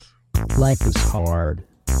Life is hard,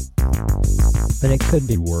 but it could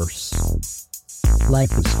be worse.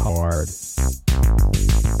 Life is hard,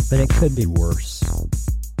 but it could be worse.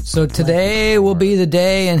 So today will be the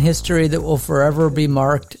day in history that will forever be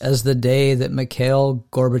marked as the day that Mikhail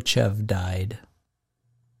Gorbachev died.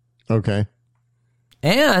 Okay.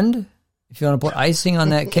 And if you want to put icing on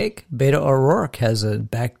that cake, Beto O'Rourke has a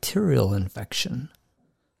bacterial infection.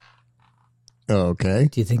 Okay.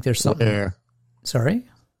 Do you think there's something? Where? Sorry?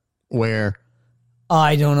 Where?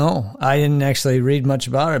 I don't know. I didn't actually read much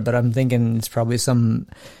about it, but I'm thinking it's probably some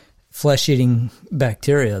flesh-eating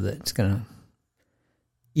bacteria that's going to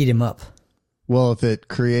eat him up. Well, if it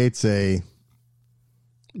creates a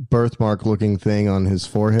birthmark-looking thing on his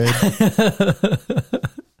forehead,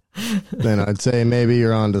 then I'd say maybe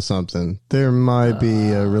you're onto something. There might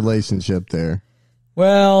be a relationship there.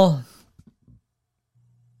 Well,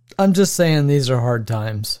 I'm just saying these are hard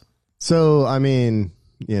times. So, I mean,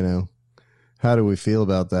 you know, how do we feel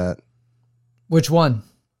about that? Which one?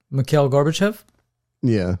 Mikhail Gorbachev?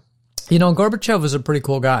 Yeah. You know, Gorbachev was a pretty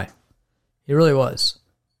cool guy. He really was.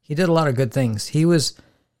 He did a lot of good things. He was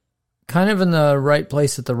kind of in the right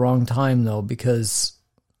place at the wrong time, though, because,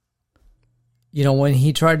 you know, when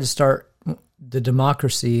he tried to start the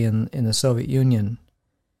democracy in the Soviet Union,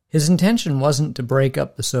 his intention wasn't to break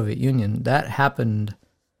up the Soviet Union. That happened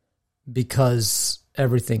because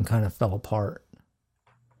everything kind of fell apart.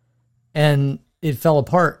 And it fell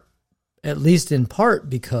apart, at least in part,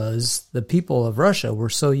 because the people of Russia were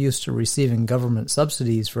so used to receiving government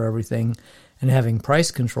subsidies for everything and having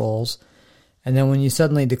price controls. And then when you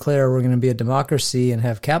suddenly declare we're going to be a democracy and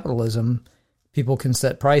have capitalism, people can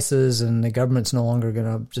set prices and the government's no longer going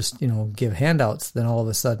to just, you know, give handouts. Then all of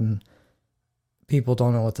a sudden, people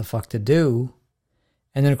don't know what the fuck to do.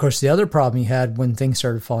 And then, of course, the other problem you had when things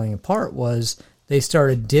started falling apart was they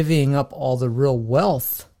started divvying up all the real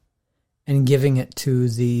wealth and giving it to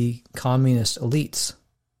the communist elites,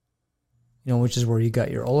 you know, which is where you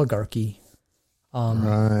got your oligarchy.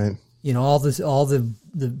 Right. You know, all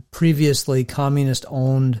the previously communist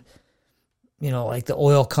owned, you know, like the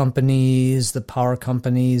oil companies, the power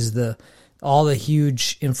companies, all the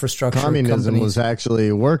huge infrastructure Communism companies. was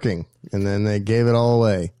actually working, and then they gave it all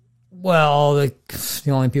away. Well, the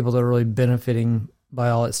only people that are really benefiting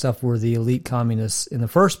by all that stuff were the elite communists in the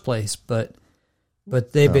first place, but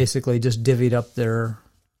they basically just divvied up their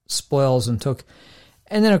spoils and took.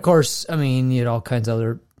 And then, of course, I mean, you had all kinds of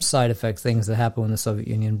other side effect things that happened when the Soviet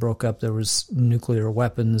Union broke up. There was nuclear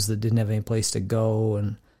weapons that didn't have any place to go,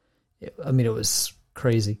 and it was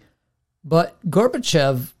crazy. But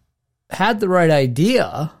Gorbachev had the right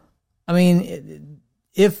idea. I mean,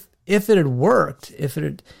 if it had worked, if it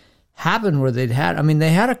had happened where they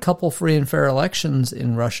had a couple free and fair elections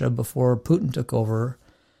in Russia before Putin took over.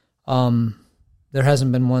 There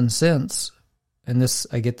hasn't been one since. And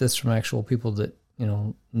I get this from actual people that,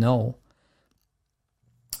 you know.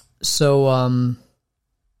 So,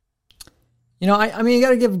 you know, I mean, you got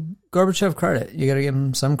to give Gorbachev credit. You got to give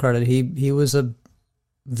him some credit. He was a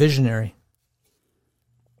visionary.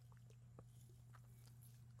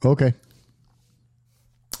 Okay.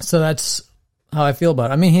 So that's how I feel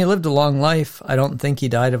about it. I mean, he lived a long life. I don't think he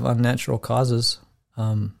died of unnatural causes.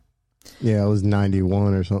 Yeah, it was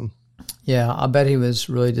 91 or something. Yeah, I bet he was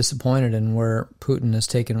really disappointed in where Putin has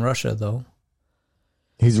taken Russia, though.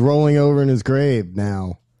 He's rolling over in his grave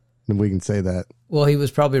now. And we can say that. Well, he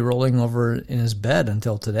was probably rolling over in his bed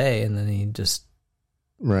until today, and then he just,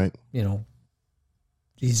 right, you know,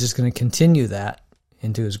 he's just going to continue that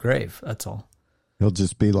into his grave. That's all. He'll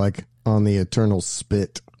just be like on the eternal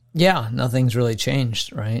spit. Yeah, nothing's really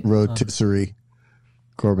changed, right? Rotisserie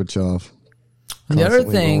Gorbachev. The other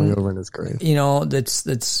thing, over in his grave. You know,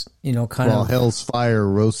 that's you know, kind While of hell's fire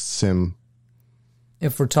roasts him.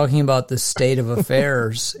 If we're talking about the state of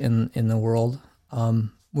affairs in the world,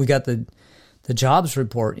 we got the jobs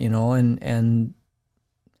report, you know, and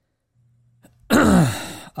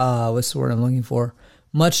what's the word I'm looking for?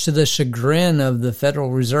 Much to the chagrin of the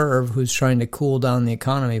Federal Reserve, who's trying to cool down the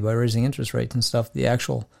economy by raising interest rates and stuff,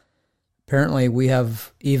 apparently we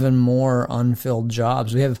have even more unfilled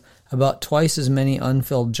jobs. We have about twice as many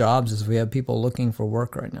unfilled jobs as we have people looking for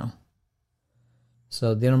work right now.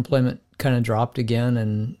 So the unemployment kind of dropped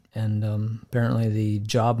again, and apparently the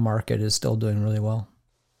job market is still doing really well.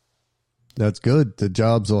 That's good. The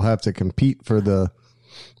jobs will have to compete for the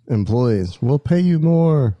employees. We'll pay you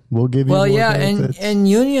more. We'll give you more benefits. and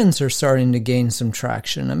unions are starting to gain some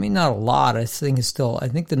traction. I mean, not a lot. I think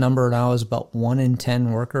the number now is about 1 in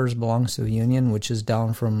 10 workers belongs to a union, which is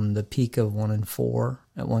down from the peak of 1 in 4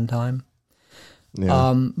 at one time.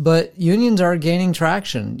 Yeah. But unions are gaining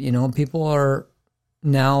traction. You know, people are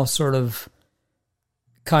now sort of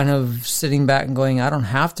kind of sitting back and going, I don't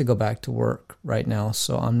have to go back to work right now,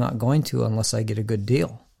 so I'm not going to unless I get a good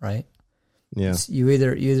deal, right? Yeah. You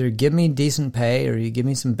either give me decent pay or you give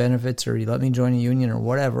me some benefits or you let me join a union or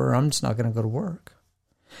whatever, or I'm just not going to go to work.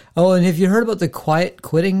 Oh, and have you heard about the quiet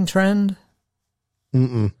quitting trend?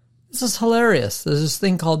 Mm-mm. This is hilarious. There's this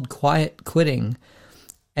thing called quiet quitting,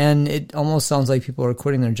 and it almost sounds like people are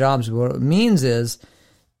quitting their jobs. But what it means is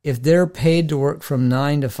if they're paid to work from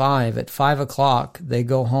 9 to 5, at 5 o'clock, they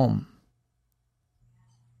go home.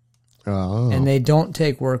 Oh. And they don't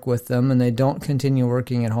take work with them, and they don't continue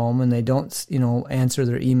working at home, and they don't, answer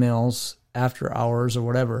their emails after hours or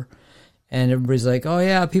whatever. And everybody's like, oh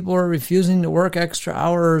yeah, people are refusing to work extra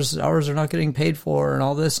hours. Hours are not getting paid for and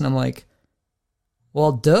all this. And I'm like,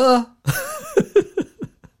 well, duh.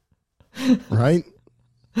 Right?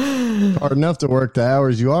 Hard enough to work the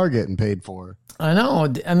hours you are getting paid for. I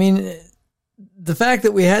know. I mean, the fact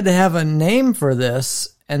that we had to have a name for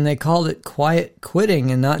this and they called it quiet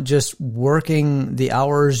quitting and not just working the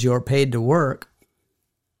hours you're paid to work.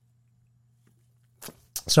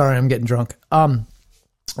 Sorry, I'm getting drunk.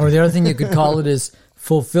 Or the other thing you could call it is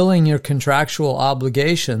fulfilling your contractual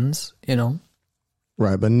obligations,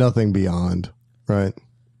 Right, but nothing beyond, right?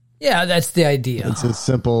 Yeah, that's the idea. It's as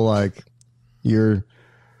simple like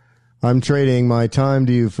I'm trading my time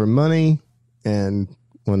to you for money, and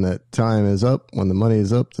when that time is up, when the money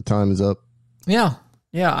is up, the time is up. Yeah.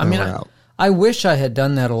 I mean, I wish I had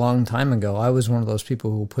done that a long time ago. I was one of those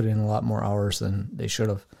people who put in a lot more hours than they should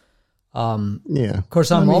have. Yeah. Of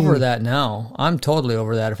course, I'm over that now. I'm totally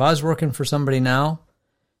over that. If I was working for somebody now,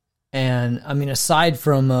 and I mean, aside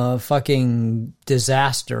from a fucking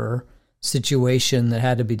disaster situation that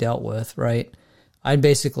had to be dealt with, right?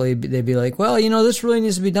 They'd be like, well, this really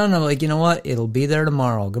needs to be done. I'm like, you know what? It'll be there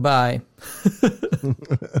tomorrow. Goodbye.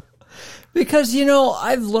 Because,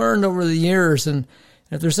 I've learned over the years, and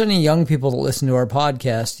if there's any young people that listen to our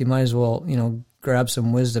podcast, you might as well, grab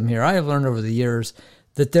some wisdom here. I have learned over the years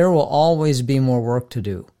that there will always be more work to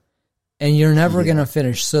do, and you're never going to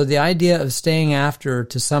finish. So the idea of staying after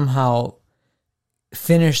to somehow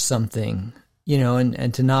finish something,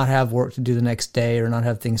 and to not have work to do the next day or not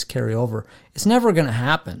have things carry over, it's never going to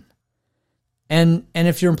happen. And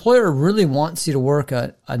if your employer really wants you to work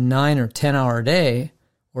a 9 or 10 hour day,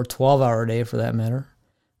 or 12 hour day for that matter,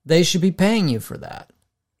 they should be paying you for that.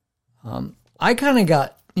 I kind of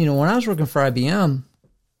got, when I was working for IBM,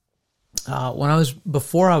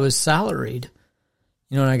 before I was salaried,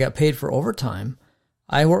 and I got paid for overtime,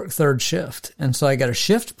 I worked third shift. And so I got a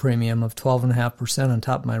shift premium of 12.5% on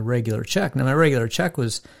top of my regular check. Now my regular check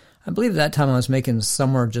was, I believe at that time I was making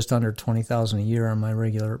somewhere just under $20,000 a year on my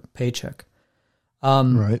regular paycheck.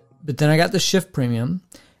 Right. But then I got the shift premium,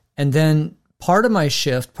 and then part of my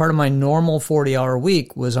normal 40-hour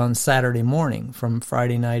week was on Saturday morning, from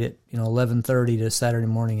Friday night at 11:30 to Saturday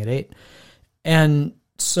morning at 8. And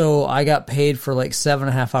so I got paid for like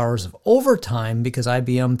 7.5 hours of overtime because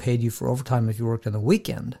IBM paid you for overtime if you worked on the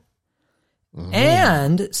weekend. Mm-hmm.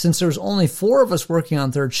 And since there was only 4 of us working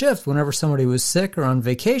on third shift, whenever somebody was sick or on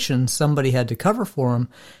vacation, somebody had to cover for them.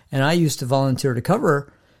 And I used to volunteer to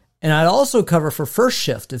cover. And I'd also cover for first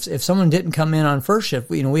shift. If someone didn't come in on first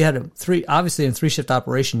shift, we had obviously in a 3-shift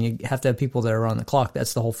operation, you have to have people there around the clock.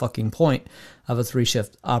 That's the whole fucking point of a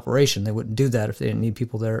 3-shift operation. They wouldn't do that if they didn't need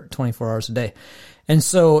people there 24 hours a day. And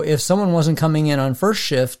so if someone wasn't coming in on first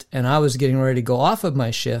shift and I was getting ready to go off of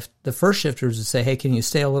my shift, the first shifters would say, hey, can you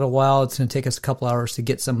stay a little while? It's going to take us a couple hours to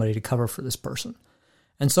get somebody to cover for this person.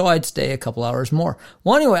 And so I'd stay a couple hours more.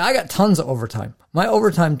 Well, anyway, I got tons of overtime. My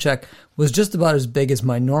overtime check was just about as big as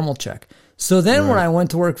my normal check. So then when I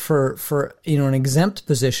went to work for an exempt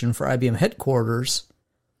position for IBM headquarters,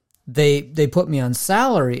 they put me on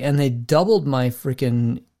salary and they doubled my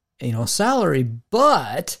freaking, salary,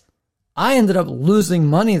 but I ended up losing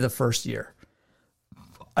money the first year.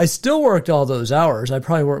 I still worked all those hours. I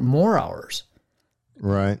probably worked more hours.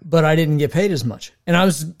 Right. But I didn't get paid as much. And I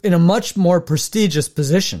was in a much more prestigious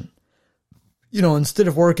position. Instead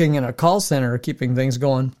of working in a call center keeping things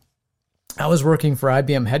going, I was working for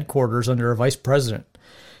IBM headquarters under a vice president.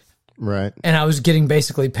 Right. And I was getting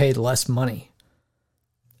basically paid less money.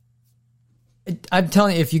 I'm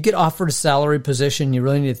telling you, if you get offered a salary position, you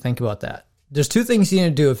really need to think about that. There's 2 things you need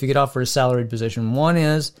to do if you get offered a salaried position. One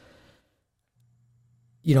is,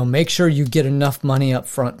 make sure you get enough money up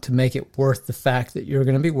front to make it worth the fact that you're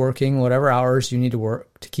going to be working whatever hours you need to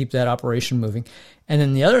work to keep that operation moving. And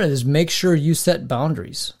then the other is make sure you set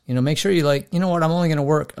boundaries. Make sure you I'm only going to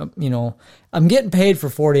work, I'm getting paid for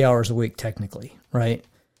 40 hours a week technically, right?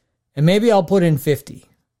 And maybe I'll put in 50,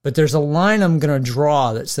 but there's a line I'm going to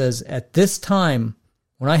draw that says at this time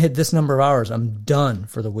When I hit this number of hours, I'm done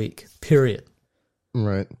for the week, period.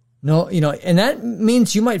 Right. No, and that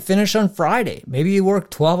means you might finish on Friday. Maybe you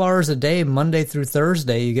work 12 hours a day, Monday through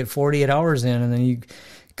Thursday. You get 48 hours in, and then you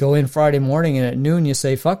go in Friday morning, and at noon you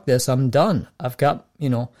say, fuck this, I'm done. I've got,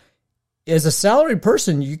 as a salaried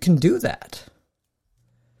person, you can do that.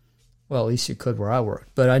 Well, at least you could where I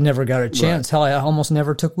worked, but I never got a chance. Right. Hell, I almost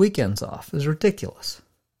never took weekends off. It was ridiculous.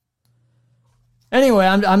 Anyway,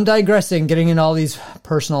 I'm digressing, getting into all these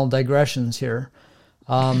personal digressions here.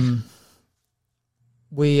 Let's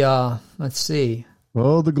see.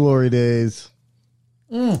 Oh, the glory days.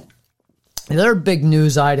 Another big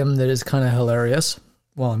news item that is kind of hilarious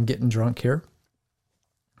while I'm getting drunk here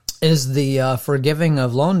is the forgiving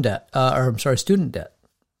of student debt.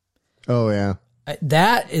 Oh, yeah.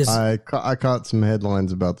 That is... I caught some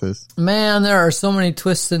headlines about this. Man, there are so many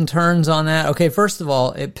twists and turns on that. Okay, first of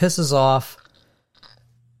all, it pisses off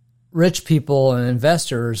rich people and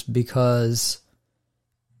investors because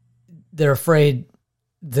they're afraid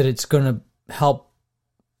that it's going to help,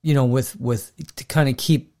 with to kind of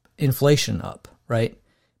keep inflation up, right?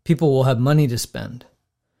 People will have money to spend.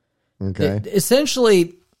 Okay.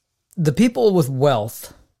 Essentially, the people with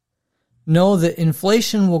wealth know that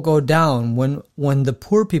inflation will go down when the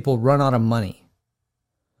poor people run out of money,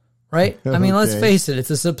 right? I mean, let's face it,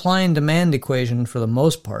 it's a supply and demand equation for the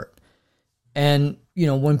most part. And,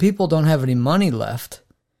 when people don't have any money left,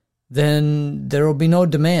 then there will be no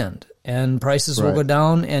demand and prices will go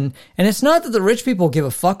down. And it's not that the rich people give a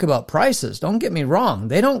fuck about prices. Don't get me wrong.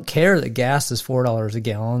 They don't care that gas is $4 a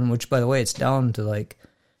gallon, which, by the way, it's down to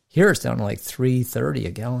here it's down to $3.30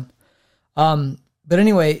 a gallon. But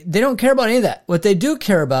anyway, they don't care about any of that. What they do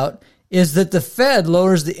care about is that the Fed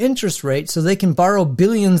lowers the interest rate so they can borrow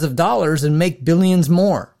billions of dollars and make billions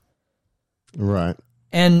more. Right.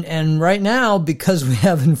 And right now, because we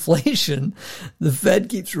have inflation, the Fed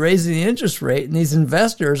keeps raising the interest rate, and these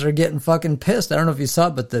investors are getting fucking pissed. I don't know if you saw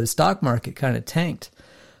it, but the stock market kind of tanked.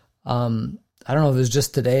 I don't know if it was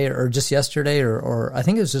just today or just yesterday, or I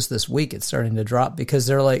think it was just this week it's starting to drop because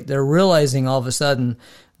they're realizing all of a sudden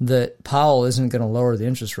that Powell isn't going to lower the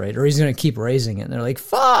interest rate, or he's going to keep raising it. And they're like,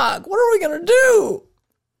 fuck, what are we going to do?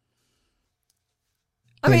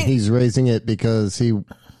 I mean, he's raising it because he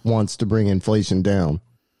wants to bring inflation down.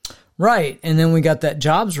 Right. And then we got that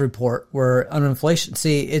jobs report where on inflation,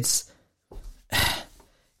 see, it's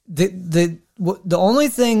the only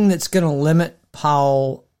thing that's going to limit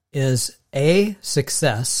Powell is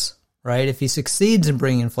success, right? If he succeeds in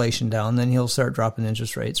bringing inflation down, then he'll start dropping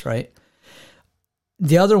interest rates, right?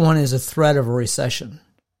 The other one is a threat of a recession.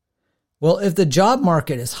 Well, if the job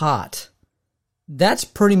market is hot, that's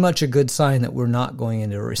pretty much a good sign that we're not going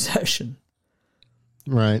into a recession.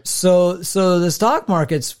 Right. So the stock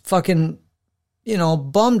market's fucking,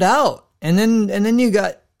 bummed out. And then you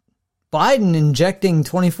got Biden injecting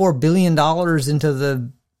 $24 billion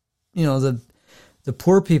into the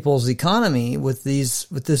poor people's economy with this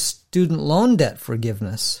student loan debt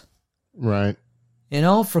forgiveness. Right.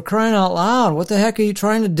 For crying out loud, what the heck are you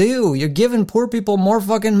trying to do? You're giving poor people more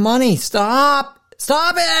fucking money. Stop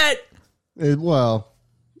it. You're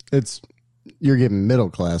giving middle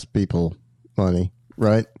class people money,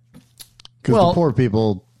 right? Because the poor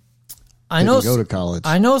people didn't go to college.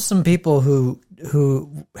 I know some people who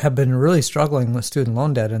have been really struggling with student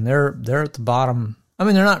loan debt, and they're at the bottom. I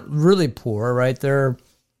mean, they're not really poor, right? They're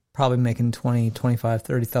probably making $20,000, $25,000,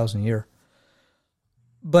 $30,000 a year.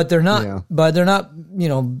 But they're not. Yeah. But they're not.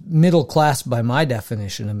 Middle class by my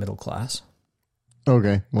definition of middle class.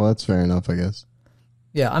 Okay, well that's fair enough, I guess.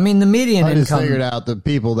 Yeah, I mean the median income. I just figured out the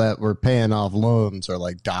people that were paying off loans are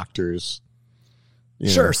like doctors.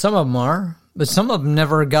 Sure, some of them are, but some of them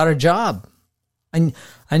never got a job. I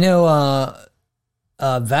know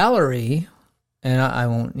Valerie, and I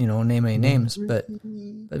won't name any names, but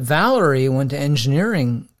Valerie went to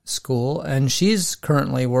engineering school, and she's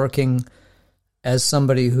currently working as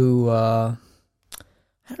somebody who, I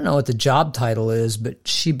don't know what the job title is, but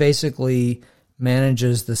she basically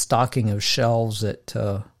manages the stocking of shelves at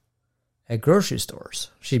grocery stores.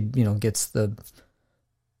 She, gets the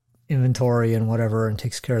inventory and whatever and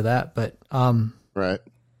takes care of that. But, right.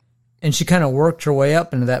 And she kind of worked her way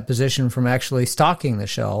up into that position from actually stocking the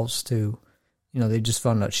shelves to, they just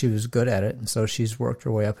found out she was good at it. And so she's worked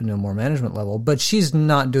her way up into a more management level, but she's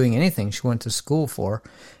not doing anything she went to school for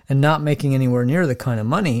and not making anywhere near the kind of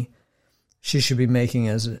money she should be making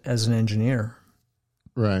as an engineer.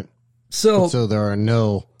 Right. So there are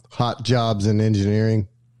no hot jobs in engineering?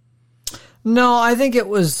 No, I think it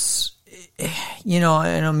was, I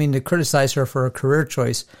don't mean to criticize her for her career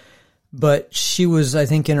choice, but she was, I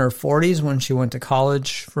think, in her 40s when she went to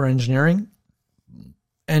college for engineering.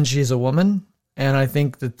 and she's a woman. And I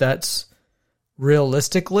think that that's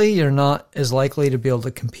realistically, you're not as likely to be able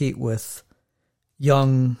to compete with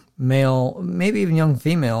young male, maybe even young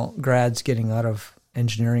female grads getting out of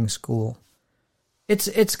engineering school.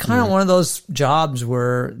 It's kind of one of those jobs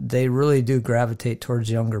where they really do gravitate towards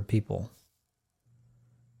younger people.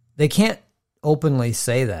 They can't openly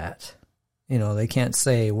say that. You know, they can't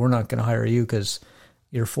say, we're not going to hire you because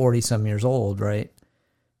you're 40-some years old, right?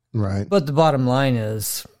 Right. But the bottom line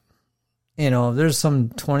is, you know, if there's some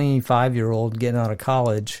 25-year-old getting out of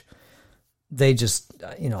college, they just,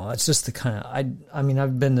 you know, it's just the kind of, I mean,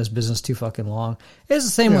 I've been in this business too fucking long. It's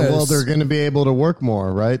the same way. Well, they're going to be able to work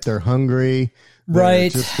more, right? They're hungry. They're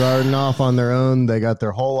right. just starting off on their own. They got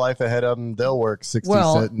their whole life ahead of them. They'll work 60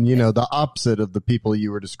 you know, the opposite of the people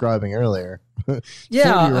you were describing earlier.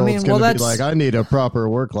 Yeah, I mean, well, that's be like, I need a proper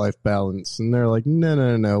work-life balance. And they're like, no.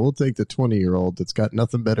 We'll take the 20-year-old that's got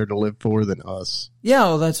nothing better to live for than us. Yeah,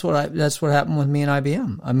 well, that's what happened with me and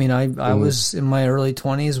IBM. I mean, I was in my early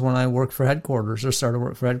 20s when I worked for headquarters or started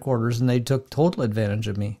work for headquarters, and they took total advantage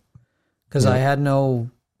of me because I had no,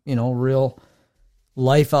 you know, real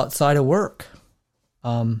life outside of work.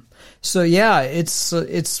 So yeah, it's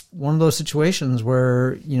one of those situations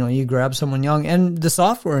where, you know, you grab someone young, and the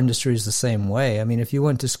software industry is the same way. I mean, if you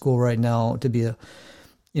went to school right now to be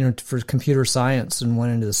for computer science and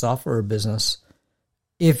went into the software business,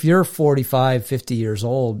 if you're 45, 50 years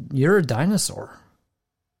old, you're a dinosaur.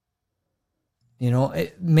 You know,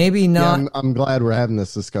 maybe not. Yeah, I'm glad we're having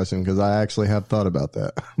this discussion because I actually have thought about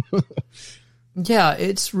that. Yeah,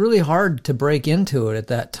 it's really hard to break into it at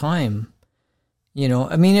that time. You know,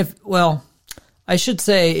 I mean, I should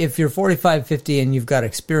say if you're 45, 50 and you've got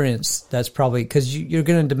experience, that's probably because you're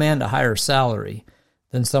going to demand a higher salary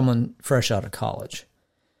than someone fresh out of college.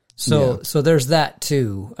 So there's that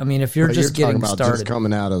too. I mean, if you're just getting started, just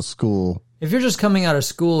coming out of school. If you're just coming out of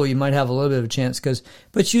school, you might have a little bit of a chance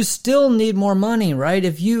but you still need more money, right?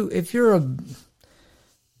 If you're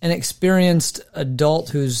an experienced adult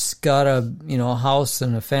who's got a house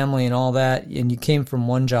and a family and all that, and you came from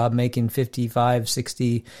one job making 55,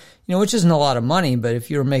 60, which isn't a lot of money, but if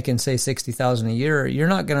you're making, say, 60,000 a year, you're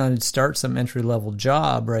not going to start some entry-level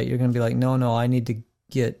job, right? You're going to be like, no, I need to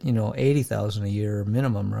get, 80,000 a year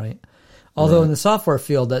minimum, right? Although in the software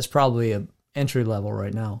field, that's probably a entry level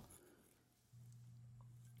right now.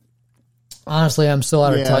 Honestly, I'm still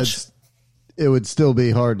out of touch. It would still be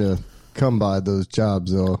hard to come by those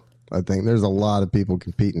jobs, though. I think there's a lot of people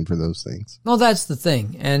competing for those things. Well, that's the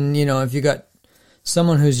thing. And, if you got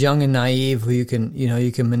someone who's young and naive who you can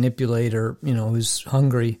manipulate, or, who's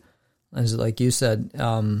hungry, as like you said,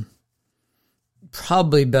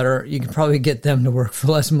 probably better. You can probably get them to work for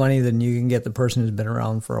less money than you can get the person who's been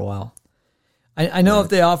around for a while. I know if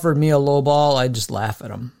they offered me a low ball, I'd just laugh at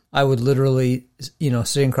them. I would literally,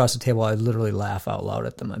 sitting across the table, I'd literally laugh out loud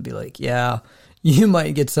at them. I'd be like, yeah, you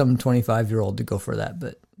might get some 25-year-old to go for that,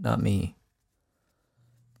 but not me.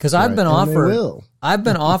 Because I've been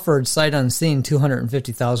offered sight unseen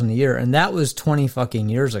 $250,000 a year, and that was 20 fucking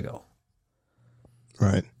years ago.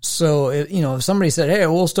 Right. So if somebody said, "Hey,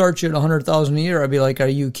 we'll start you at $100,000 a year," I'd be like, "Are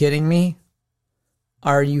you kidding me?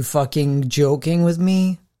 Are you fucking joking with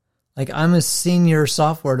me? Like, I'm a senior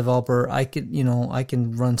software developer. I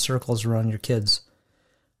can run circles around your kids."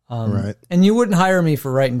 Right. And you wouldn't hire me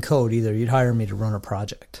for writing code either. You'd hire me to run a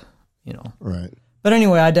project, Right. But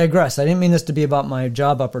anyway, I digress. I didn't mean this to be about my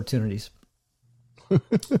job opportunities.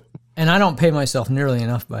 And I don't pay myself nearly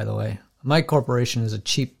enough, by the way. My corporation is a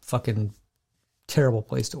cheap, fucking terrible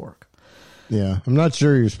place to work. Yeah. I'm not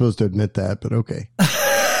sure you're supposed to admit that, but okay.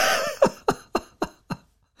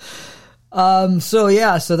 So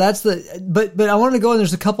that's but I wanted to go, and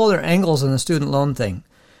there's a couple other angles on the student loan thing.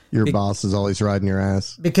 Your boss is always riding your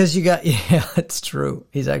ass. Because it's true.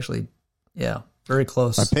 He's actually, very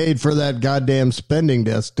close. I paid for that goddamn spending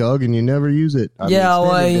desk, Doug, and you never use it.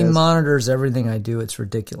 He monitors everything I do. It's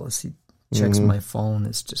ridiculous. He checks my phone.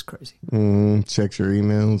 It's just crazy. Checks your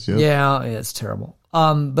emails. Yep. Yeah, it's terrible.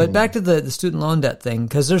 But back to the student loan debt thing,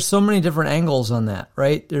 because there's so many different angles on that,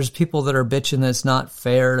 right? There's people that are bitching that it's not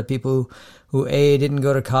fair to people who A, didn't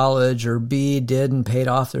go to college, or B, did and paid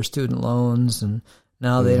off their student loans, and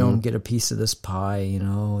now they don't get a piece of this pie,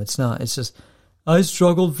 It's not, it's just, I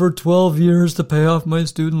struggled for 12 years to pay off my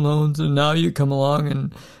student loans, and now you come along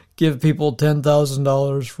and give people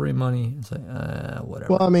 $10,000 free money. It's like,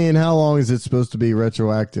 whatever. Well, I mean, how long is it supposed to be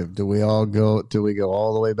retroactive? Do we go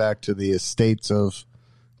all the way back to the estates of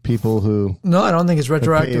people who... No, I don't think it's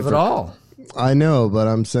retroactive at all. I know, but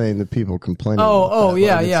I'm saying the people complaining.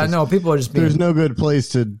 No, people are just being... There's no good place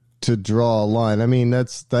to draw a line. I mean,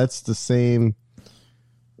 that's the same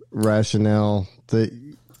rationale that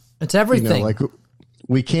It's everything. Like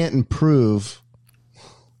we can't improve.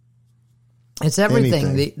 It's everything.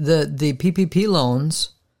 Anything. The PPP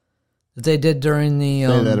loans that they did during the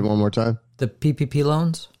Say that one more time. The PPP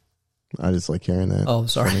loans. I just like hearing that. Oh,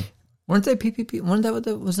 sorry. Weren't they PPP? Was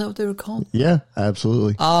that what they were called? Yeah,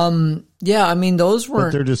 absolutely. Yeah. I mean, those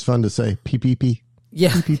weren't. But they're just fun to say. PPP.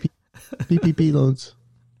 Yeah. PPP. PPP loans.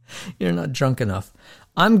 You're not drunk enough.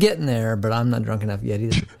 I'm getting there, but I'm not drunk enough yet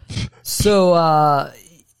either. So,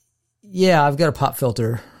 yeah, I've got a pop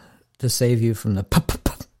filter to save you from the pop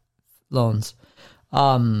loans.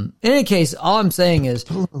 In any case, all I'm saying is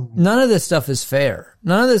none of this stuff is fair.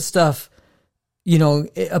 None of this stuff,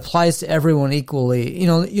 it applies to everyone equally.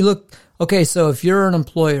 You look, okay, so if you're an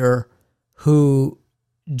employer who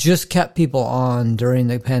just kept people on during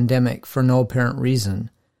the pandemic for no apparent reason,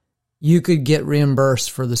 you could get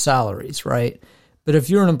reimbursed for the salaries, right? But if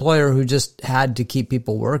you're an employer who just had to keep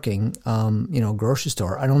people working, grocery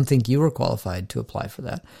store, I don't think you were qualified to apply for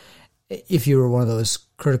that if you were one of those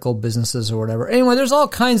critical businesses or whatever. Anyway, there's all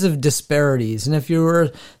kinds of disparities. And if you were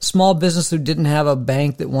a small business who didn't have a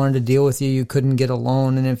bank that wanted to deal with you, you couldn't get a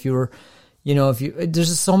loan. And if you were, there's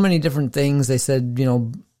just so many different things. They said,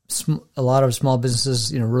 a lot of small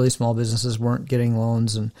businesses, really small businesses weren't getting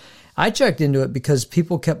loans. And I checked into it because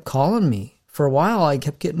people kept calling me. For a while, I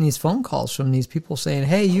kept getting these phone calls from these people saying,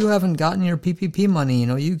 hey, you haven't gotten your PPP money.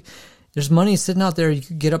 There's money sitting out there. You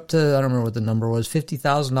could get up to, I don't remember what the number was,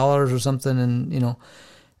 $50,000 or something.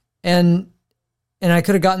 And I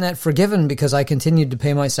could have gotten that forgiven because I continued to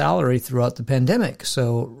pay my salary throughout the pandemic.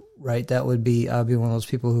 So, right, I'd be one of those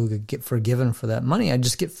people who could get forgiven for that money. I'd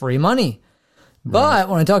just get free money. But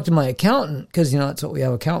when I talked to my accountant, because, that's what we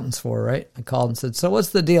have accountants for, right? I called and said, so what's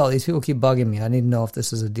the deal? These people keep bugging me. I need to know if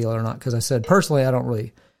this is a deal or not. Because I said, personally,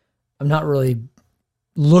 I'm not really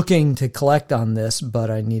looking to collect on this, but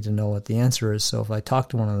I need to know what the answer is. So if I talk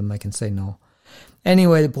to one of them, I can say no.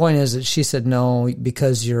 Anyway, the point is that she said, no,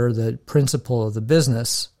 because you're the principal of the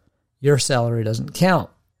business, your salary doesn't count.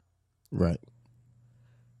 Right.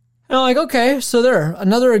 And I'm like, okay, so there,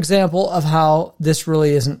 another example of how this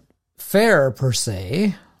really isn't fair per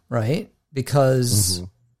se, right? Because,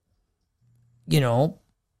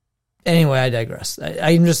 anyway, I digress.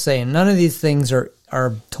 I'm just saying, none of these things are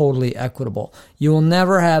totally equitable. You will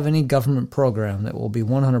never have any government program that will be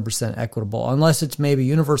 100% equitable unless it's maybe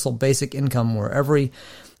universal basic income where every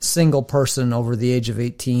single person over the age of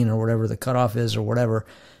 18 or whatever the cutoff is or whatever,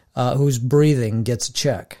 who's breathing gets a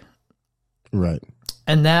check. Right.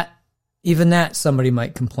 And even that somebody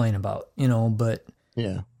might complain about, but...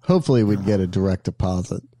 Yeah. Hopefully we'd get a direct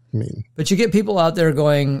deposit. But you get people out there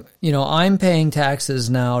going, I'm paying taxes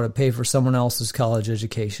now to pay for someone else's college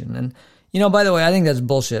education. And, by the way, I think that's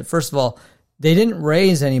bullshit. First of all, they didn't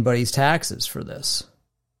raise anybody's taxes for this.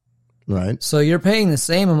 Right. So you're paying the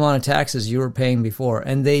same amount of taxes you were paying before.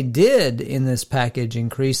 And they did, in this package,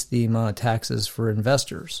 increase the amount of taxes for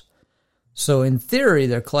investors. So in theory,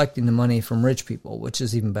 they're collecting the money from rich people, which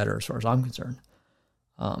is even better as far as I'm concerned.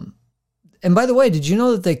 And by the way, did you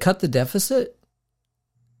know that they cut the deficit?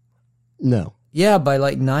 No. Yeah, by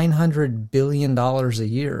like $900 billion a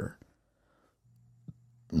year.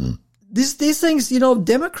 These things,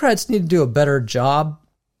 Democrats need to do a better job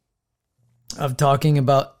of talking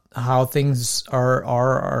about how things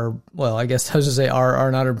are well, I guess I was going to say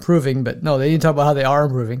are not improving, but no, they need to talk about how they are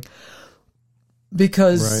improving.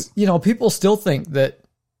 Because, people still think that,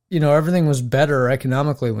 everything was better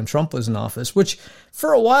economically when Trump was in office, which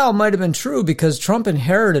for a while might have been true because Trump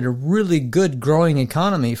inherited a really good growing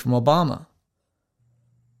economy from Obama.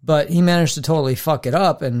 But he managed to totally fuck it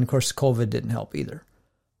up, and of course COVID didn't help either.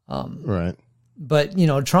 Right. But,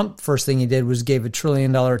 Trump, first thing he did was gave $1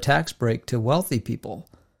 trillion tax break to wealthy people,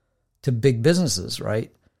 to big businesses,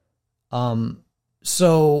 right?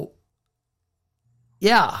 So,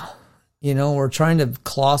 yeah, we're trying to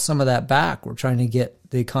claw some of that back. We're trying to get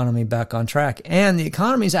the economy back on track. And the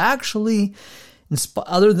economy is actually,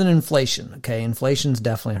 other than inflation, okay, inflation's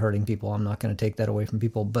definitely hurting people. I'm not going to take that away from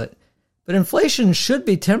people, but inflation should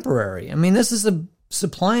be temporary. I mean, this is a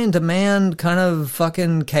supply and demand kind of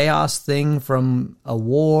fucking chaos thing from a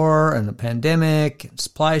war and a pandemic,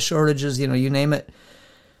 supply shortages, you name it.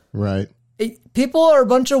 Right. People are a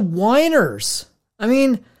bunch of whiners. I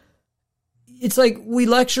mean, it's like we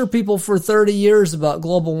lecture people for 30 years about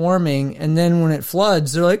global warming, and then when it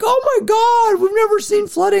floods, they're like, oh my God, we've never seen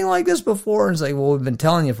flooding like this before. And it's like, well, we've been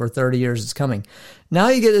telling you for 30 years it's coming. Now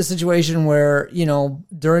you get a situation where,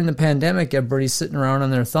 during the pandemic, everybody's sitting around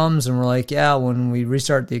on their thumbs, and we're like, yeah, when we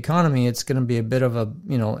restart the economy, it's going to be a bit of a,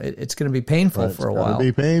 it's going to be painful for a while. It'll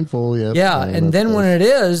be painful, yep. Yeah, and then when it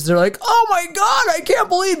is, they're like, oh my God, I can't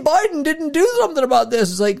believe Biden didn't do something about this.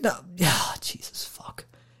 It's like, no, yeah, Jesus, fuck.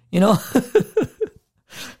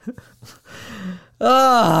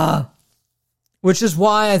 Which is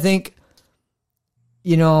why I think,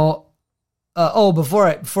 before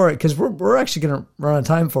it, because we're actually going to run out of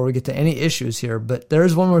time before we get to any issues here, but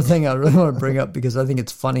there's one more thing I really want to bring up because I think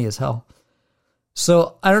it's funny as hell.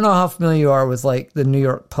 So I don't know how familiar you are with like the New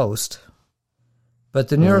York Post, but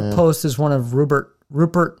the New York Post is one of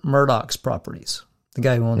Rupert Murdoch's properties, the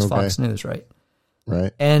guy who owns Fox News, right?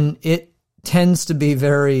 Right. And it tends to be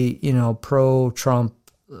very, pro-Trump,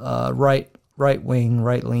 right-wing,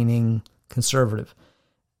 right-leaning, conservative,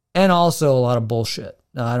 and also a lot of bullshit.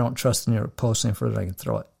 Now, I don't trust the New York Post any further than I can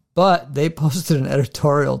throw it. But they posted an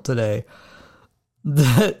editorial today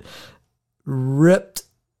that ripped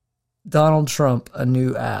Donald Trump a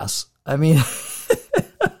new ass. I mean,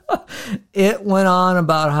 it went on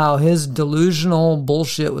about how his delusional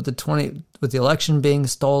bullshit with the election being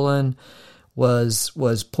stolen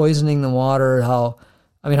was poisoning the water. How,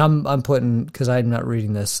 I mean, I'm putting, because I'm not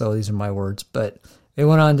reading this, so these are my words, but it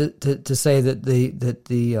went on to say that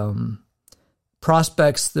the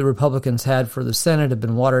prospects the Republicans had for the Senate have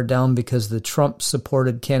been watered down because the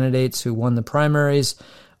Trump-supported candidates who won the primaries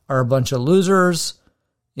are a bunch of losers.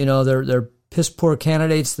 They're piss-poor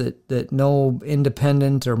candidates that no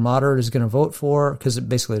independent or moderate is going to vote for because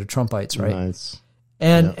basically they're Trumpites, right? Nice.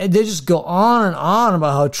 And they just go on and on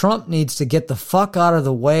about how Trump needs to get the fuck out of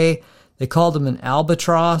the way. They called him an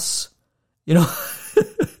albatross. It's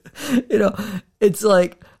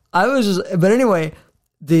like, but anyway,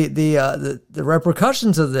 the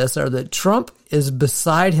repercussions of this are that Trump is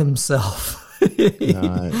beside himself.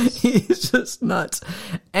 Nice. He's just nuts.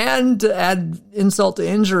 And to add insult to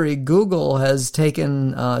injury, Google has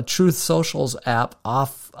taken Truth Social's app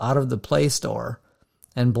out of the Play Store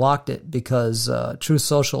and blocked it because Truth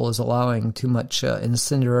Social is allowing too much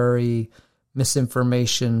incendiary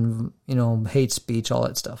misinformation, hate speech, all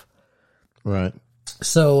that stuff. Right.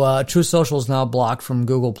 So Truth Social is now blocked from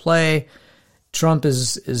Google Play. Trump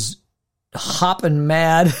is hopping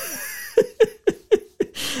mad.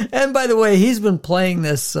 And by the way, he's been playing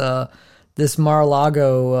this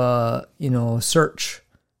Mar-a-Lago search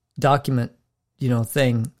document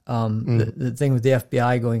thing, the thing with the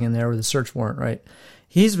FBI going in there with the search warrant, right?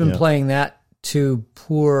 He's been playing that to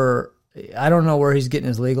poor. I don't know where he's getting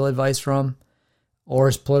his legal advice from or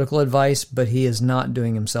his political advice, but he is not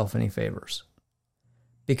doing himself any favors.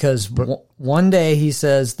 Because one day he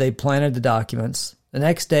says they planted the documents. The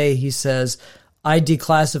next day he says, I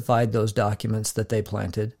declassified those documents that they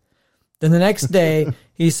planted. Then the next day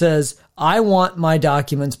he says, I want my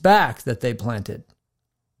documents back that they planted.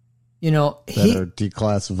 That are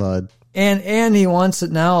declassified. And he wants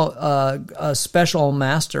it now, a special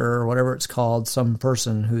master or whatever it's called, some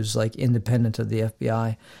person who's like independent of the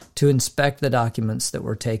FBI to inspect the documents that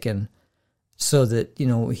were taken so that,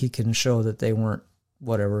 he can show that they weren't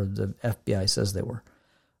whatever the FBI says they were.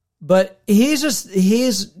 But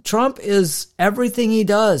Trump is everything he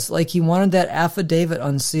does. Like he wanted that affidavit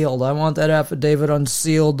unsealed. I want that affidavit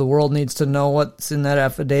unsealed. The world needs to know what's in that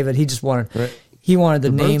affidavit. He just wanted, he wanted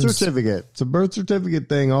the names. Birth certificate. It's a birth certificate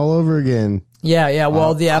thing all over again. Yeah.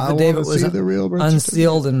 Well, the affidavit was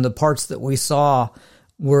unsealed and the parts that we saw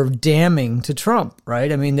were damning to Trump,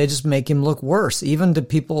 right? I mean, they just make him look worse, even to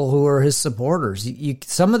people who are his supporters.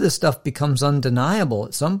 Some of this stuff becomes undeniable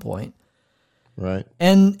at some point. Right.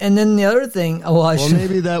 And then the other thing,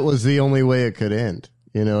 maybe that was the only way it could end.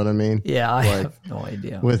 You know what I mean? Yeah, I have no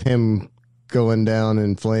idea. With him going down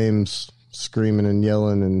in flames, screaming and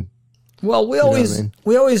yelling and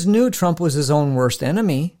we always knew Trump was his own worst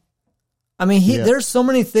enemy. I mean, there's so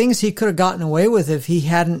many things he could have gotten away with if he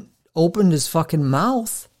hadn't opened his fucking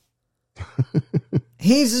mouth.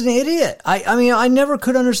 He's an idiot. I mean, I never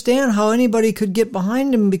could understand how anybody could get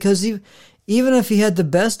behind him because even if he had the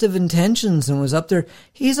best of intentions and was up there,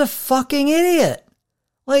 he's a fucking idiot.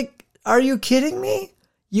 Like, are you kidding me?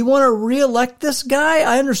 You want to reelect this guy?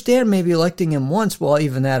 I understand maybe electing him once. Well,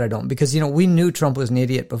 even that I don't, because, we knew Trump was an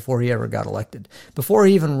idiot before he ever got elected, before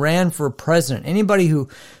he even ran for president. Anybody who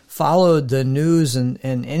followed the news and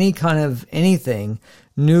any kind of anything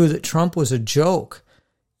knew that Trump was a joke.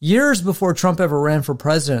 Years before Trump ever ran for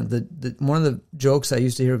president, one of the jokes I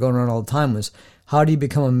used to hear going around all the time was how do you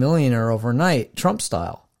become a millionaire overnight, Trump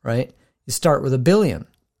style, right? You start with $1 billion.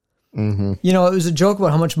 Mm-hmm. You know, it was a joke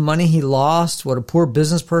about how much money he lost, what a poor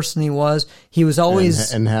business person he was. He was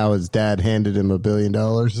always... And how his dad handed him $1 billion.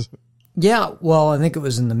 Yeah, well, I think it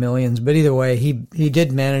was in the millions, but either way, he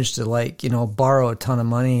did manage to, like, you know, borrow a ton of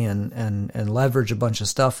money and leverage a bunch of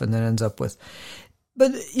stuff, and then ends up with...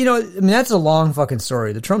 But, you know, I mean, that's a long fucking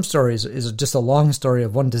story. The Trump story is just a long story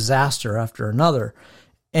of one disaster after another.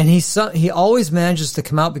 And he always manages to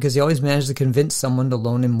come out because he always manages to convince someone to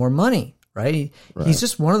loan him more money, right? He's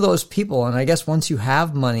just one of those people. And I guess once you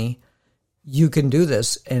have money, you can do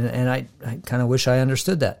this. And I kind of wish I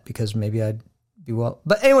understood that, because maybe I'd be well.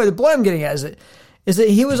 But anyway, the point I'm getting at is that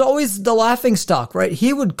he was always the laughing stock, right?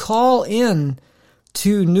 He would call in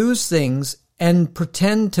to news things and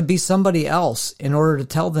pretend to be somebody else in order to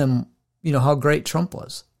tell them, you know, how great Trump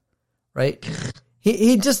was, right?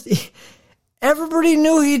 Everybody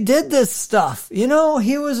knew he did this stuff. You know,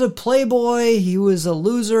 he was a playboy. He was a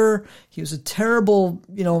loser. He was a terrible,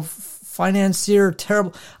 you know, financier,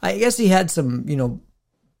 terrible. I guess he had some, you know,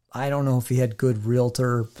 I don't know if he had good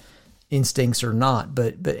realtor instincts or not,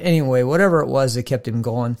 but anyway, whatever it was that kept him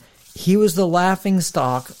going, he was the laughing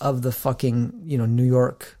stock of the fucking, you know, New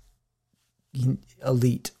York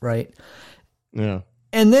elite, right? Yeah.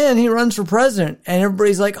 And then he runs for president, and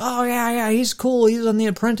everybody's like, oh, yeah, he's cool. He's on The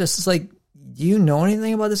Apprentice. It's like, do you know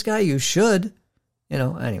anything about this guy? You should. You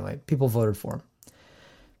know, anyway, people voted for him.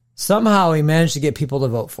 Somehow he managed to get people to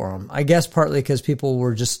vote for him. I guess partly because people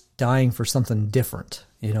were just dying for something different,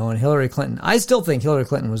 you know, and Hillary Clinton. I still think Hillary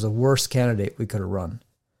Clinton was the worst candidate we could have run.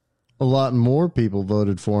 A lot more people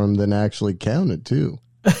voted for him than actually counted, too.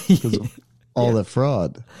 Because of all that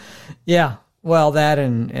fraud. Yeah. Well, that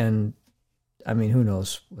and I mean, who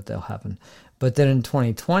knows what that'll happen. But then in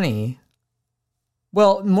 2020,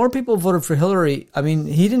 well, more people voted for Hillary. I mean,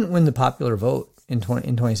 he didn't win the popular vote in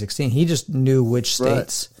 2016. He just knew which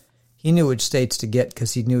states. Right. He knew which states to get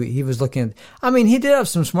because he knew he was looking at. I mean, he did have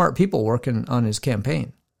some smart people working on his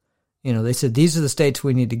campaign. You know, they said, these are the states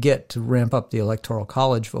we need to get to ramp up the electoral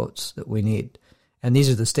college votes that we need. And these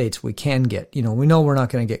are the states we can get. You know, we know we're not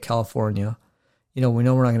going to get California. You know, we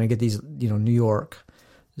know we're not going to get these, you know, New York.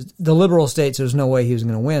 The liberal states, there's no way he was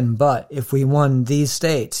going to win. But if we won these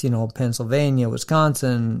states, you know, Pennsylvania,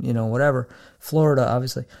 Wisconsin, you know, whatever, Florida,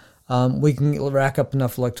 obviously, we can rack up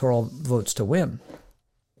enough electoral votes to win.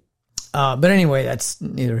 But anyway, that's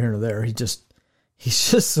neither here nor there. He's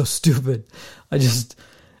just so stupid.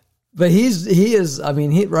 But he is, I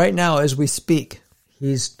mean, right now as we speak,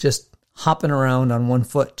 he's just hopping around on one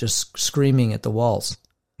foot, just screaming at the walls.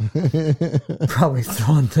 Probably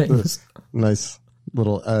throwing things. Nice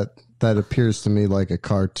little, that appears to me like a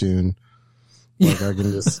cartoon. Like I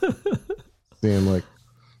can just see him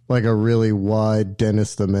like a really wide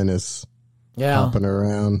Dennis the Menace. Yeah. Hopping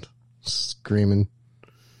around, screaming.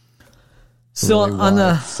 So really on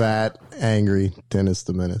the fat, angry Dennis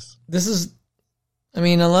the Menace. This is, I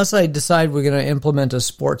mean, unless I decide we're going to implement a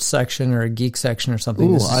sports section or a geek section or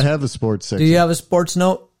something. Ooh, I have a sports section. Do you have a sports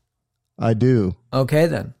note? I do. Okay,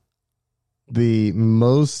 then. The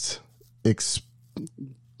most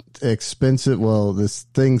expensive, well, this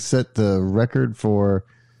thing set the record for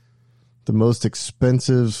the most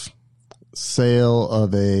expensive sale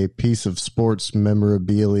of a piece of sports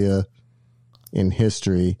memorabilia in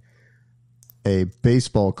history. A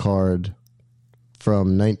baseball card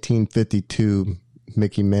from 1952,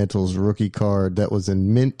 Mickey Mantle's rookie card that was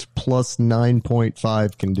in mint plus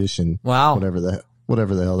 9.5 condition. Wow. Whatever the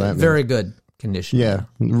hell that means. Very good condition. Yeah,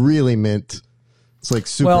 really mint. It's like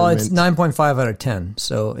super Well, mint. it's 9.5 out of 10,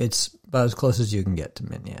 so it's about as close as you can get to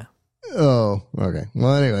mint, yeah. Oh, okay.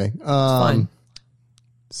 Well, anyway. Fine.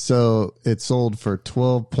 So it sold for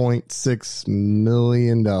 $12.6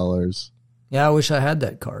 million. Yeah, I wish I had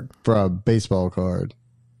that card. For a baseball card.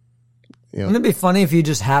 You know. Wouldn't it be funny if you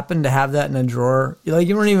just happened to have that in a drawer? Like,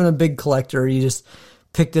 you weren't even a big collector. You just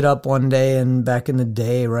picked it up one day and back in the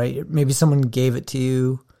day, right? Maybe someone gave it to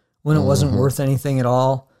you when it wasn't worth anything at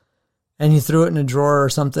all. And you threw it in a drawer or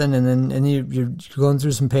something, and then you're going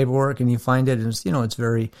through some paperwork and you find it, and it's, you know, it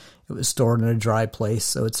was stored in a dry place,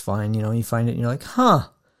 so it's fine. You know, you find it and you're like, huh.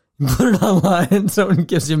 You put it online and someone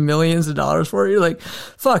gives you millions of dollars for it. You're like,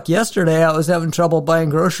 fuck, yesterday I was having trouble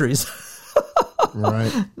buying groceries.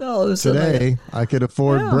 Right. No, today I could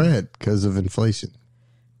afford bread because of inflation.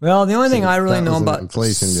 Well, the only thing I really know about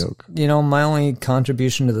inflation joke. You know, my only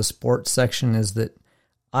contribution to the sports section is that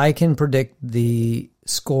I can predict the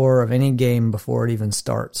score of any game before it even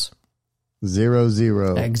starts.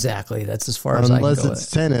 0-0. Exactly. That's as far as I can go. Unless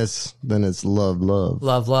it's tennis, then it's love.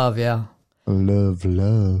 Love, yeah.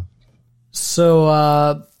 Love.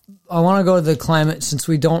 So, I want to go to the climate, since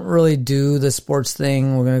we don't really do the sports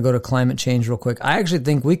thing. We're going to go to climate change real quick. I actually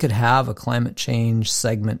think we could have a climate change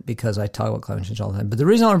segment because I talk about climate change all the time. But the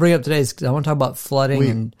reason I want to bring it up today is because I want to talk about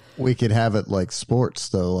flooding. We could have it like sports,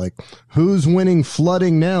 though. Like, who's winning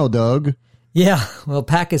flooding now, Doug? Yeah, well,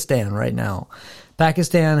 Pakistan right now.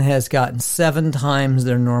 Pakistan has gotten 7 times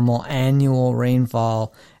their normal annual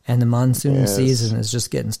rainfall, and the monsoon season is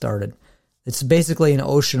just getting started. It's basically an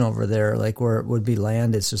ocean over there, like where it would be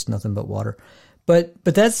land. It's just nothing but water. But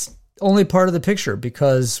that's only part of the picture,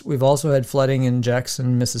 because we've also had flooding in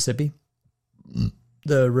Jackson, Mississippi.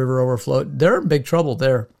 The river overflowed. They're in big trouble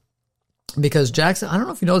there because Jackson, I don't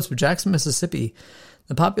know if you know this, but Jackson, Mississippi,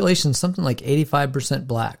 the population is something like 85%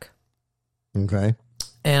 black. Okay.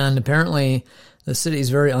 And apparently the city is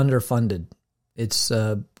very underfunded. It's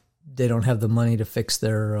they don't have the money to fix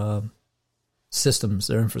their systems,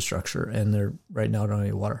 their infrastructure, and they're right now don't have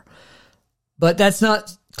any water. But that's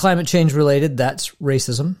not climate change related. That's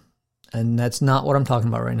racism, and that's not what I'm talking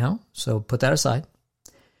about right now. So put that aside.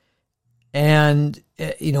 And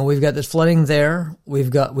we've got this flooding there. We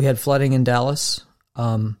had flooding in Dallas.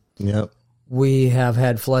 Yep. We have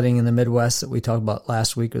had flooding in the Midwest that we talked about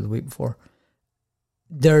last week or the week before.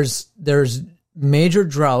 There's major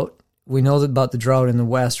drought. We know about the drought in the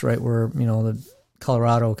West, right? Where, the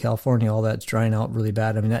Colorado, California, all that's drying out really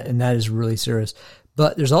bad. I mean, that is really serious.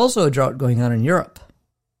 But there's also a drought going on in Europe.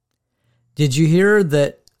 Did you hear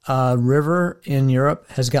that a river in Europe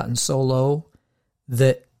has gotten so low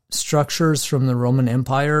that structures from the Roman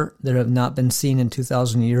Empire that have not been seen in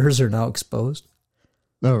 2,000 years are now exposed?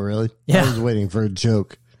 Oh, really? Yeah. I was waiting for a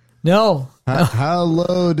joke. No. How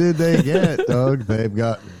low did they get, Doug? They've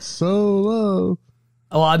gotten so low.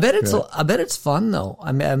 Oh, I bet it's fun though.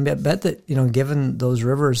 I bet that given those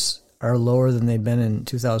rivers are lower than they've been in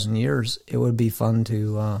 2,000 years, it would be fun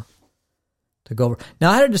to go over.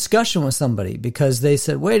 Now, I had a discussion with somebody because they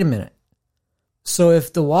said, "Wait a minute. So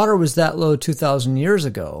if the water was that low 2,000 years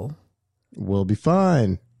ago, we'll be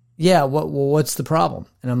fine." Yeah. What's the problem?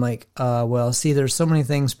 And I'm like, well, see, there's so many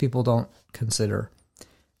things people don't consider,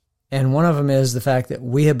 and one of them is the fact that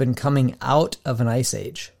we have been coming out of an ice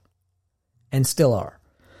age, and still are.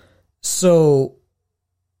 So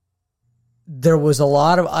there was a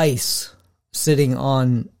lot of ice sitting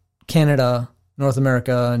on Canada, North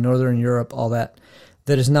America, Northern Europe, all that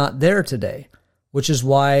is not there today, which is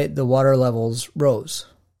why the water levels rose.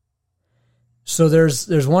 So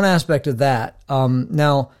there's one aspect of that.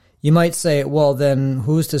 Now, you might say, well, then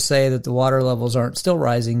who's to say that the water levels aren't still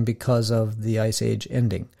rising because of the ice age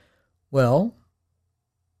ending? Well,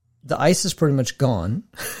 the ice is pretty much gone.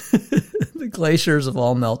 The glaciers have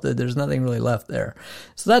all melted. There's nothing really left there.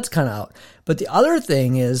 So that's kind of out. But the other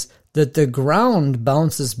thing is that the ground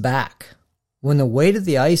bounces back. When the weight of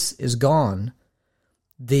the ice is gone,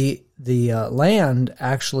 the land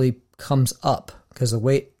actually comes up because the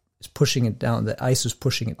weight is pushing it down. The ice is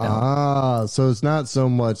pushing it down. So it's not so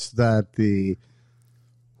much that the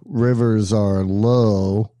rivers are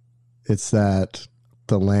low, it's that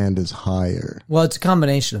the land is higher. Well, it's a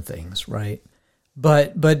combination of things, right?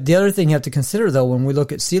 But the other thing you have to consider, though, when we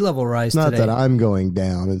look at sea level rise today... It's not that I'm going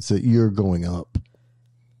down, it's that you're going up.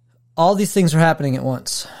 All these things are happening at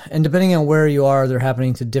once. And depending on where you are, they're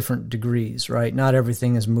happening to different degrees, right? Not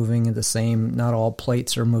everything is moving in the same... Not all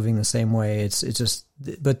plates are moving the same way. It's just...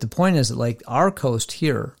 But the point is that, like, our coast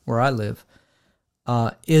here, where I live,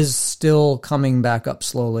 is still coming back up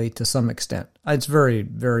slowly to some extent. It's very,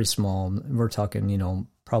 very small. We're talking,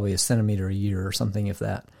 probably a centimeter a year or something, if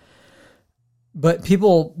that. But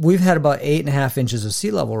we've had about 8.5 inches of sea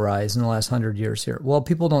level rise in the last 100 years here. Well,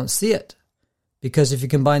 people don't see it because if you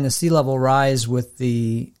combine the sea level rise with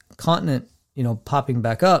the continent, popping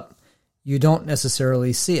back up, you don't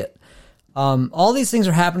necessarily see it. All these things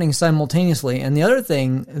are happening simultaneously. And the other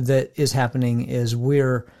thing that is happening is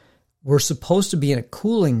we're supposed to be in a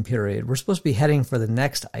cooling period. We're supposed to be heading for the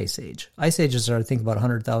next ice age. Ice ages are, I think, about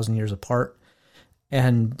 100,000 years apart.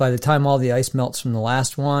 And by the time all the ice melts from the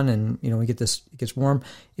last one and, we get this, it gets warm,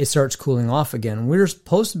 it starts cooling off again. We're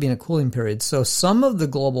supposed to be in a cooling period. So some of the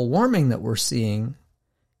global warming that we're seeing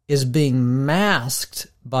is being masked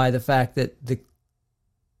by the fact that the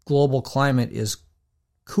global climate is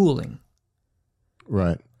cooling.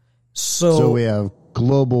 Right. So we have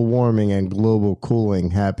global warming and global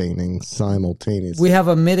cooling happening simultaneously. We have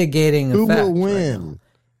a mitigating effect. Who will win? Right,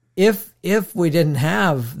 if we didn't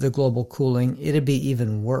have the global cooling, it'd be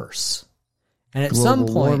even worse. And at some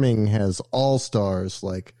point, warming has all stars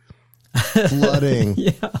like flooding,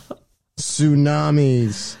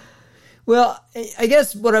 tsunamis. Well, I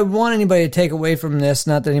guess what I want anybody to take away from this,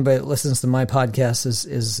 not that anybody that listens to my podcast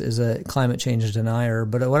is a climate change denier,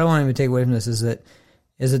 but what I want anybody to take away from this is that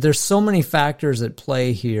there's so many factors at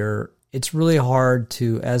play here. It's really hard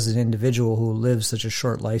to, as an individual who lives such a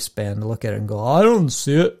short lifespan, to look at it and go, I don't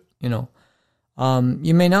see it. You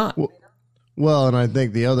may not. Well, and I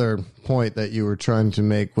think the other point that you were trying to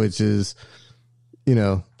make, which is,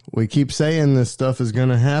 we keep saying this stuff is going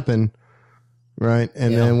to happen. Right.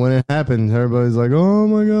 And then when it happens, everybody's like, oh,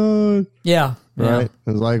 my God. Yeah. Right. Yeah.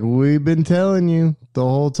 It's like, we've been telling you the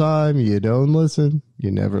whole time. You don't listen. You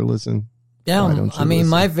never listen. Yeah. I mean,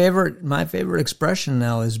 listen? my favorite expression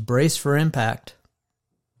now is brace for impact.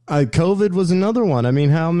 COVID was another one. I mean,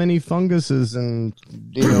 how many funguses and,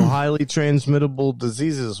 highly transmittable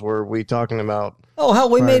diseases were we talking about? Oh, hell,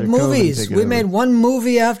 we made movies. We made one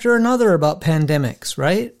movie after another about pandemics,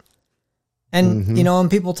 right? And, and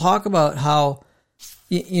people talk about how,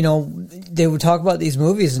 they would talk about these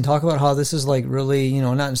movies and talk about how this is like really,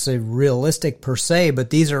 not necessarily realistic per se, but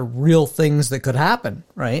these are real things that could happen,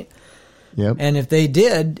 right? Yep. And if they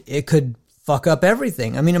did, it could fuck up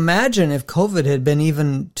everything. I mean, imagine if COVID had been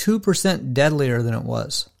even 2% deadlier than it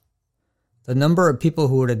was. The number of people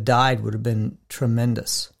who would have died would have been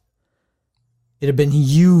tremendous. It'd have been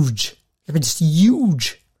huge. It'd been just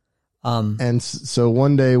huge. And so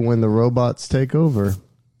one day when the robots take over,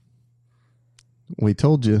 we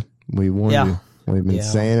told you, we warned you. We've been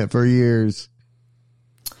saying it for years.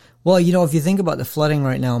 Well, if you think about the flooding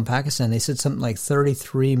right now in Pakistan, they said something like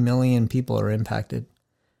 33 million people are impacted.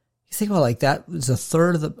 You think about it like that was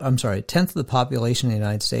a tenth of the population of the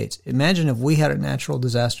United States. Imagine if we had a natural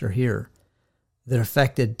disaster here that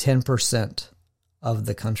affected 10% of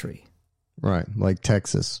the country. Right, like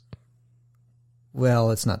Texas. Well,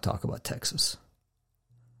 let's not talk about Texas.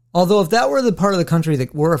 Although if that were the part of the country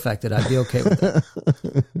that were affected, I'd be okay with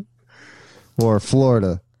that. Or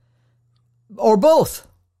Florida. Or both.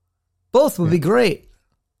 Both would be great.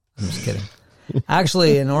 I'm just kidding.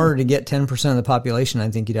 Actually, in order to get 10% of the population, I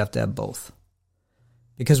think you'd have to have both.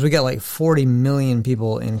 Because we got like 40 million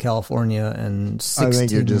people in California and 16 million. I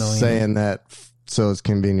think you're just saying that so it's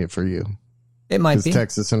convenient for you. It might be.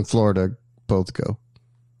 Texas and Florida both go.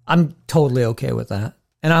 I'm totally okay with that.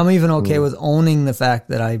 And I'm even okay with owning the fact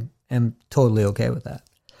that I am totally okay with that.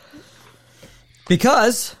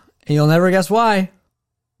 Because, and you'll never guess why.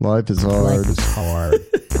 Life is hard. Life is hard.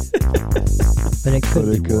 But it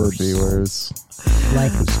could be worse.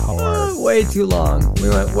 Life is hard. Way too long. We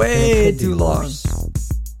went way too long.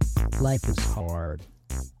 Life is hard.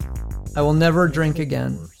 I will never drink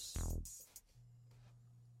again.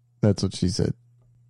 That's what she said.